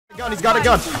Gun, he's got a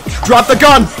gun. Drop the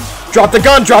gun! Drop the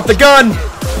gun! Drop the gun!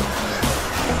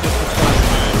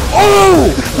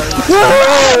 Oh!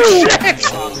 Oh shit!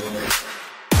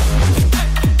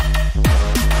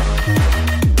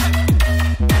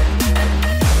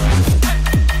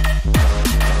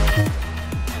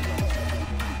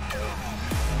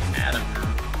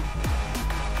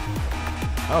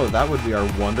 Oh, that would be our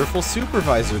wonderful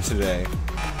supervisor today.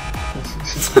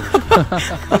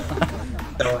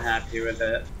 So happy with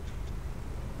it.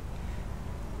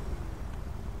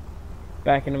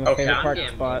 Back into my favorite parking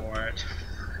spot.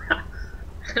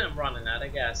 I'm running out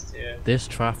of gas too. This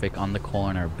traffic on the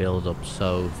corner builds up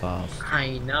so fast.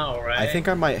 I know, right? I think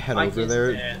I might head over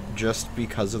there just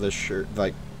because of the sheer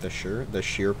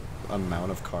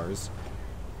amount of cars.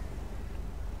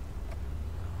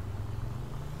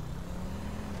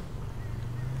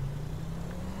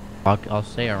 I'll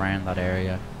stay around that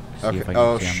area. Okay.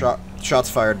 Oh,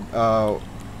 shots fired.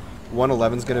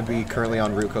 111's gonna be currently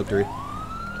on route code 3.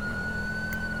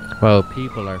 Bro,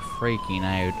 people are freaking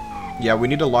out. Yeah, we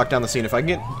need to lock down the scene. If I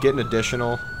can get an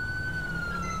additional.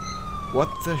 What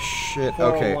the shit?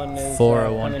 Okay.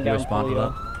 401 can respond to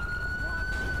that.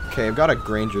 Okay, I've got a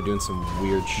Granger doing some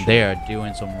weird shit. They are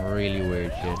doing some really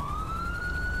weird shit.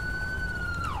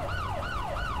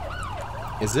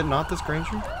 Is it not this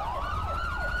Granger?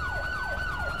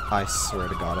 I swear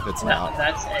to God, if it's not.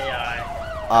 That's AI.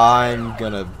 I'm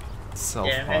gonna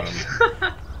self-harm.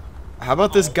 How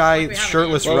about this guy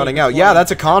shirtless running out? Yeah,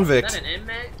 that's a convict. Is that an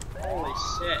inmate? Holy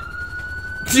shit.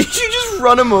 Did you just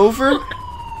run him over?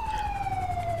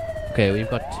 Okay, we've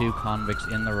got 2 convicts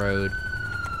in the road.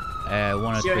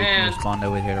 103 can respond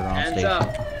over here to Ron Station.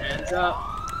 Hands up.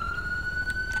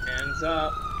 Hands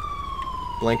up.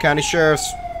 Blaine County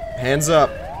Sheriff's. Hands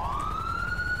up.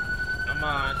 Come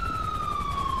on.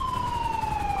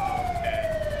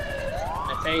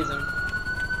 Tase him.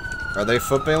 Are they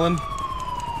foot bailing?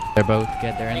 They're both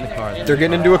they're in the car. They're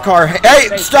getting into a car.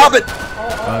 Hey, stop it!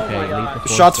 Okay, leave the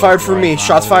shots fired for me.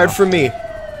 Shots fired for me.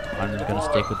 I'm just gonna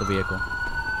stick with the vehicle.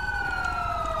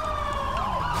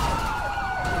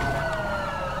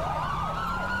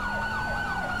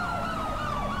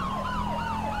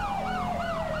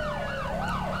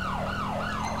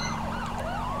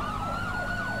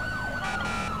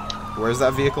 Where's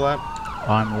that vehicle at?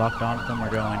 I'm locked onto them. We're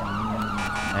going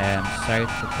south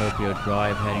Procopio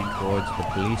Drive, heading towards the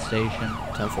police station.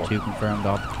 10-4. 2 confirmed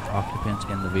occupants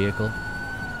in the vehicle.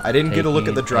 I didn't get a look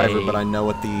at the driver, but I know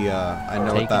what the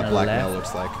what that black male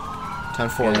looks like.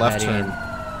 10-4 left turn.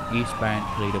 Eastbound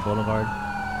Toledo Boulevard.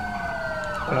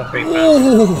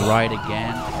 Ooh. Right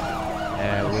again.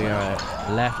 We are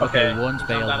left. Okay, one's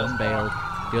bailed, one bailed.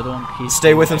 The other one keeps.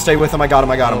 Stay with him. Stay with him. I got him.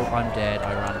 I got him. Oh, I'm dead.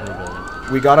 I ran into the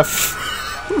building. We got a.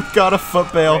 We got a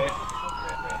foot bail.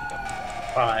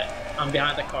 Alright, I'm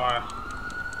behind the car.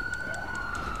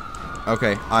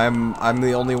 Okay, I'm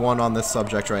the only one on this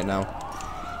subject right now.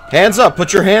 Hands up!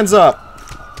 Put your hands up!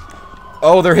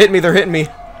 Oh, they're hitting me, they're hitting me.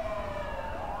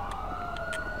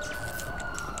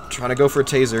 Trying to go for a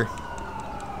taser.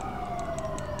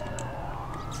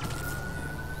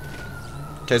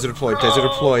 Taser deployed, taser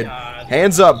deployed. God.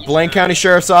 Hands up! Blaine County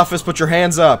Sheriff's Office, put your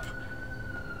hands up!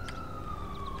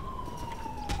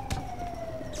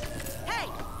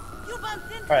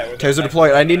 Taser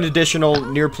deployed. I need an additional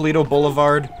near Toledo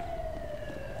Boulevard.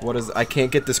 What is? I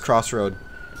can't get this crossroad.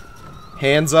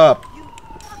 Hands up.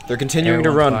 They're continuing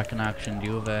to run. Back in action. Do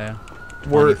you have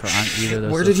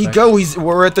where did he go?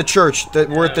 We're at the church.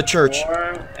 We're at the church.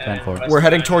 10-4. We're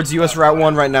heading towards US Route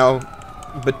 1 right now,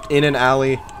 but in an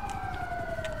alley.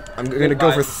 I'm gonna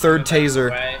go for third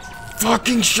taser.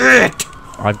 Fucking shit!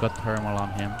 I've got thermal on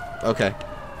him. Okay.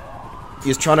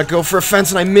 He's trying to go for a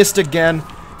fence and I missed again.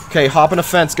 Okay, hopping a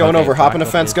fence, going over. Hopping a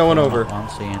fence, going over. I'm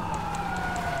seeing.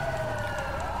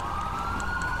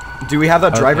 Do we have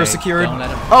that driver secured?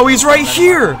 Oh, he's right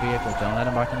here! Don't let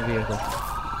him back in the vehicle.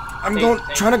 I'm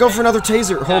trying to go for another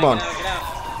taser. Hold on.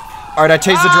 Alright, I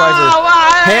tased the driver.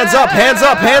 Hands up, hands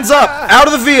up, hands up! Out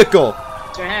of the vehicle!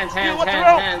 Put your hands up,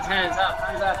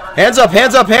 hands up,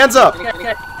 hands up, hands up!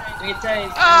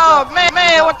 Oh,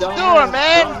 man, what you doing,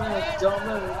 man? Don't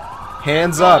move.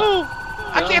 Hands up.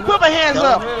 I can't put my hands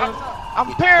up.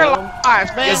 I'm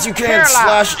paralyzed, man. Yes, you can.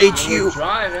 Slash HU.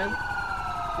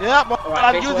 Yeah, but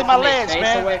I'm using my legs,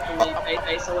 man.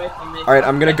 Alright,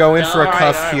 I'm gonna go in for a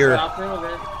cuff here.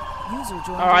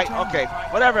 Alright, okay.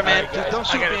 Whatever, man. Just don't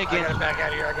shoot me again. I gotta back out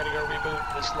of here. I gotta go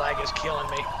reboot. This lag is killing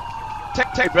me.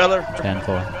 Take, brother.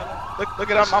 10-4. Look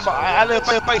at him. I live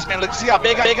in face, man. Look, see how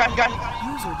big I got.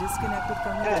 User disconnected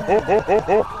from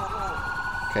your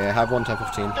Okay, I have 1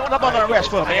 10-15. What up on the arrest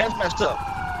for, man? It's messed up.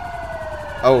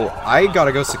 Oh, I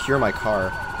gotta go secure my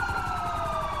car.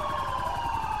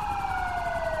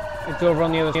 It's over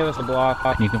on the other side of the block.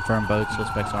 Can you confirm both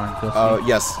suspects are in custody?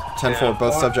 Yes, 10-4.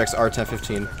 Both subjects are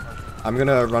 10-15. I'm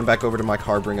gonna run back over to my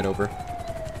car, bring it over.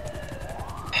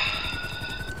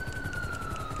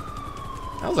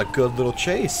 That was a good little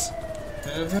chase.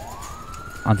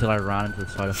 Until I ran into the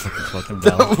side of fucking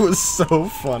Bell. That was so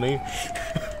funny.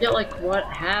 Yeah, like what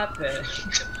happened?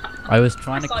 I was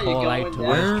trying to I saw you call out going to down.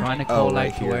 where,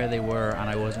 Right here. where they were, and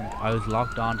I was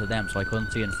locked onto them, so I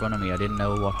couldn't see in front of me. I didn't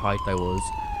know what height I was.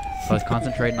 So I was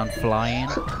concentrating on flying,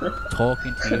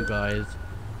 talking to you guys,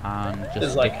 and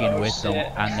just like, sticking oh, with them,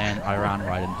 shit. and then I ran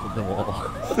right into the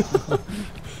wall.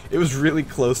 It was really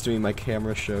close to me, my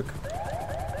camera shook.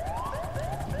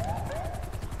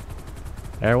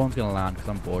 Everyone's gonna land because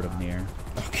I'm bored of near.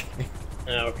 Okay.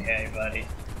 Okay, buddy.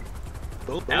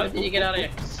 How did you get out of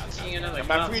here?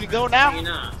 Am I free to go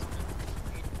now?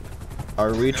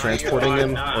 Are we transporting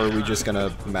him, or are we just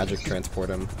gonna magic transport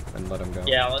him and let him go?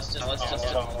 Yeah, let's just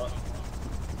follow it.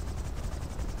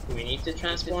 Do we need to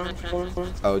transport him?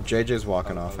 Oh, JJ's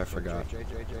walking off, I forgot. Did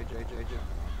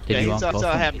Yeah, you he's want also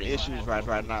coffee? having issues right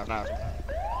now. We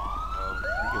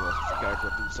gotta go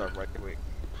do something right quick.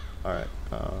 Alright,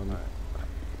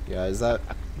 yeah, is that...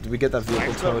 Did we get that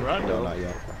vehicle towed? No, not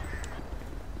yet.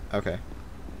 Okay.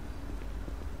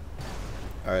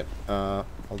 Alright,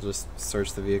 I'll just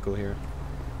search the vehicle here.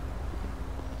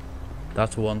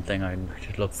 That's one thing I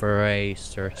should look for a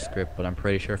search script, but I'm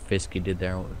pretty sure Fisky did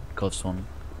their cuffs one.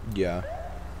 Yeah.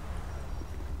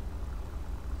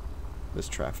 This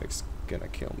traffic's gonna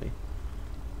kill me.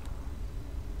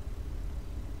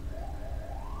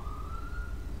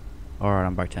 Alright,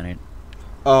 I'm back 10-8.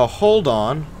 Oh, hold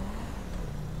on.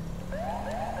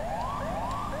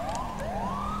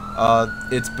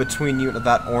 It's between you and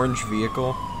that orange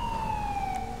vehicle.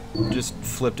 Just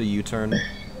flipped a U-turn.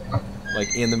 Like,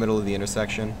 in the middle of the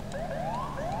intersection.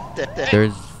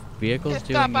 There's vehicles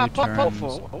doing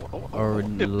U-turns or a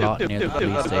lot near the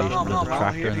police station. There's a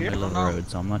tractor in the middle of the road,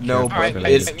 so I'm not No, sure if but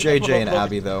related. it's JJ and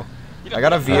Abby, though. I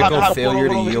got a vehicle failure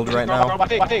to yield right now.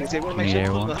 Need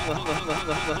everyone?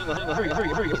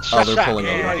 Oh, they're pulling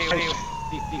over. I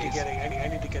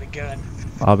need to get a gun.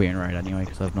 I'll be in right anyway,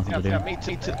 because I have nothing to do.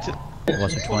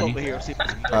 What's it, 20?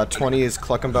 20 is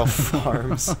Cluckenbell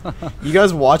Farms. You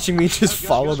guys watching me just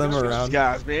follow them around?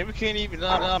 Guys, man, we can't even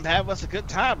have us a good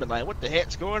time tonight. What the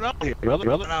heck's going on here, brother?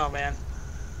 No, man.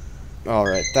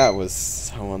 Alright, that was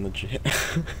so unlegit.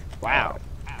 Wow.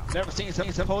 Never seen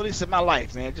some police in my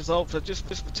life, man. Just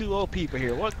for two old people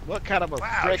here. What kind of a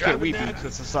threat can we be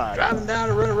to society? Driving down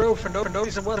the road for no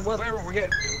reason whatsoever. We're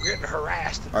getting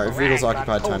harassed. Alright, vehicle's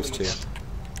occupied times 2.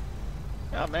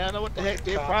 Yeah, man, I know what the heck's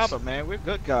their problem, man. We're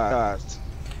good guys.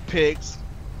 Pigs.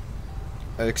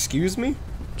 Excuse me?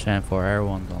 10-4,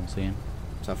 everyone's on scene.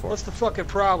 10-4. What's the fucking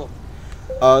problem?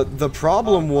 The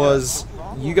problem was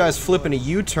you guys flipping a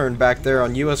U-turn back there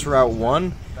on US Route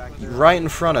 1 right in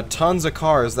front of tons of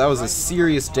cars. That was a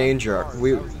serious danger.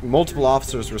 Multiple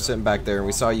officers were sitting back there and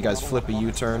we saw you guys flip a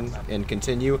U-turn and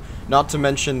continue. Not to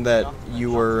mention that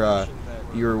you were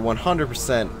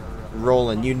 100%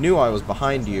 rolling. You knew I was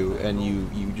behind you and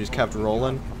you just kept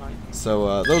rolling.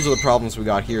 So those are the problems we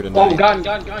got here tonight. Oh, gun.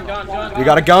 We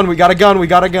got a gun, we got a gun, we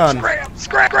got a gun.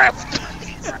 Scrap!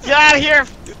 Get out of here!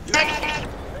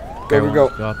 Go, we go.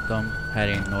 Got them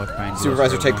heading northbound.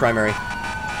 Supervisor, take primary.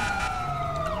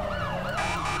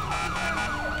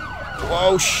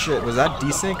 Whoa, shit, was that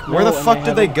desync? Where the fuck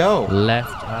did they go?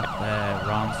 Left at the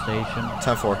Ron station.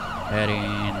 10-4.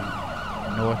 Heading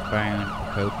northbound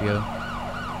Procopio.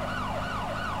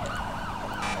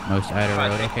 Most outer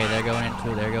road. Okay, they're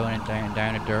going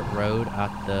down a dirt road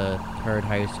at the third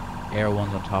house. Air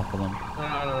one's on top of them.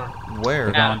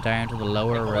 Where? They're going down to the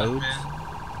lower roads.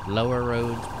 Lower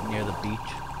roads near the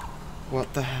beach.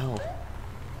 What the hell?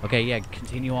 Okay, yeah,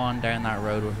 continue on down that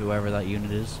road with whoever that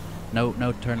unit is. No,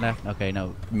 turn left. Okay,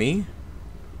 no. Me?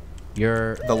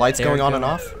 The lights going on and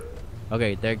off?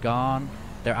 Okay, they're gone.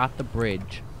 They're at the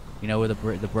bridge. You know where the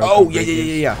broken Oh, bridge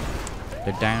is? yeah.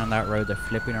 They're down on that road. They're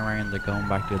flipping around. They're going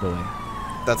back the other way.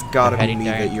 That's gotta be Heading me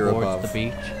down that you're towards above. the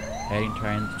beach. Heading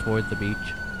towards the beach.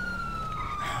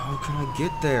 How can I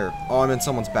get there? Oh, I'm in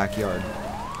someone's backyard.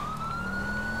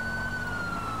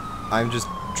 I'm just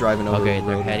driving over Okay, the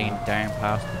they're road heading now. down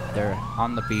past. They're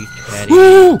on the beach heading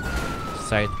Woo!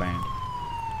 southbound.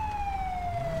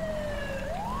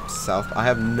 South. I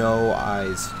have no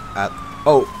eyes at.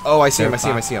 Oh, I see him. I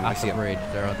see him. At the bridge.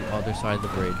 They're on the other side of the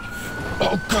bridge.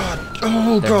 Oh god.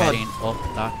 Oh They're god. heading up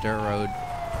that dirt road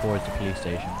towards the police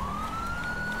station.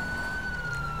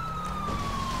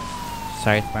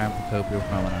 Southbound Procopio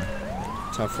Promenade.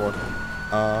 10-4.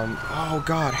 Oh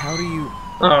god. How do you?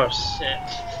 Oh shit.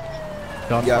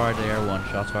 Shots fired at Air 1.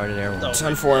 Shots fired at Air 1.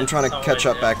 10-4, I'm trying to catch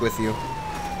up back with you.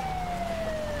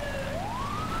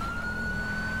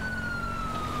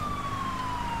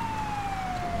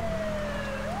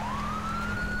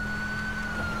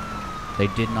 They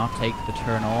did not take the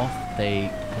turn off.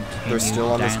 They continued They're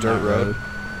still on down this dirt that road.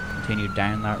 Continued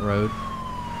down that road,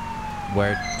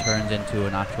 where it turns into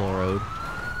an actual road,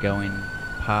 going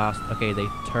past. Okay, they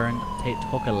turned,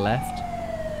 took a left.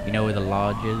 You know where the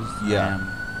lodge is? Yeah.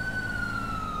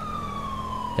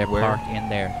 They're Where? parked in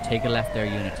there. Take a left there,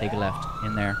 unit. Take a left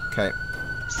in there. Okay.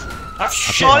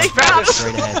 Shit! Straight ahead.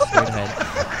 Straight ahead.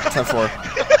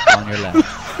 10-4. On your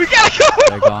left. We gotta go!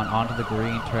 They're gone onto the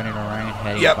green, turning around,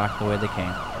 heading back the way they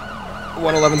came.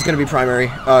 111's gonna be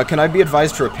primary. Can I be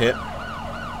advised for a pit?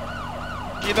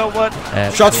 You know what?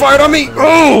 Shots fired on me!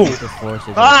 Oh! The force is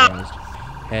advised.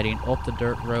 Heading up the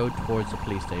dirt road towards the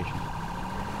police station.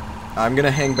 I'm gonna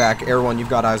hang back. Air 1, you've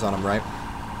got eyes on him, right?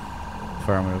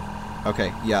 Affirmative.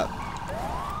 Okay, yeah.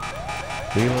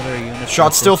 Wheeler unit.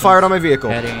 Shots still fired on my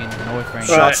vehicle. Heading north range.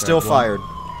 Shots still fired.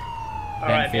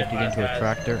 1050 into a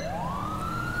tractor.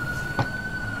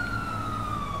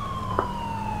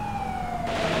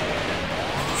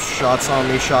 Shots on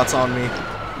me, shots on me.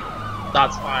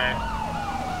 That's fire.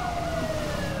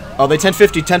 Oh, they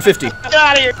 1050. Get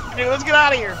out of here, dude. Let's get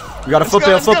out of here. We got a foot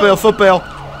bail. Let's go.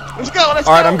 Let's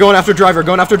go. Alright, I'm going after driver,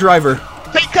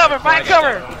 Take cover, find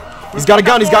cover. He's got a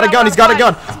gun, he's got a gun.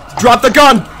 Drop the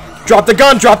gun! Drop the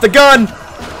gun!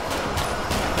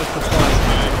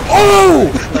 Oh!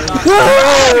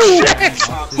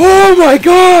 Oh my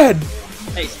god!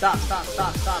 Hey, stop.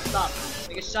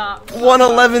 Take a shot.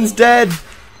 111's dead!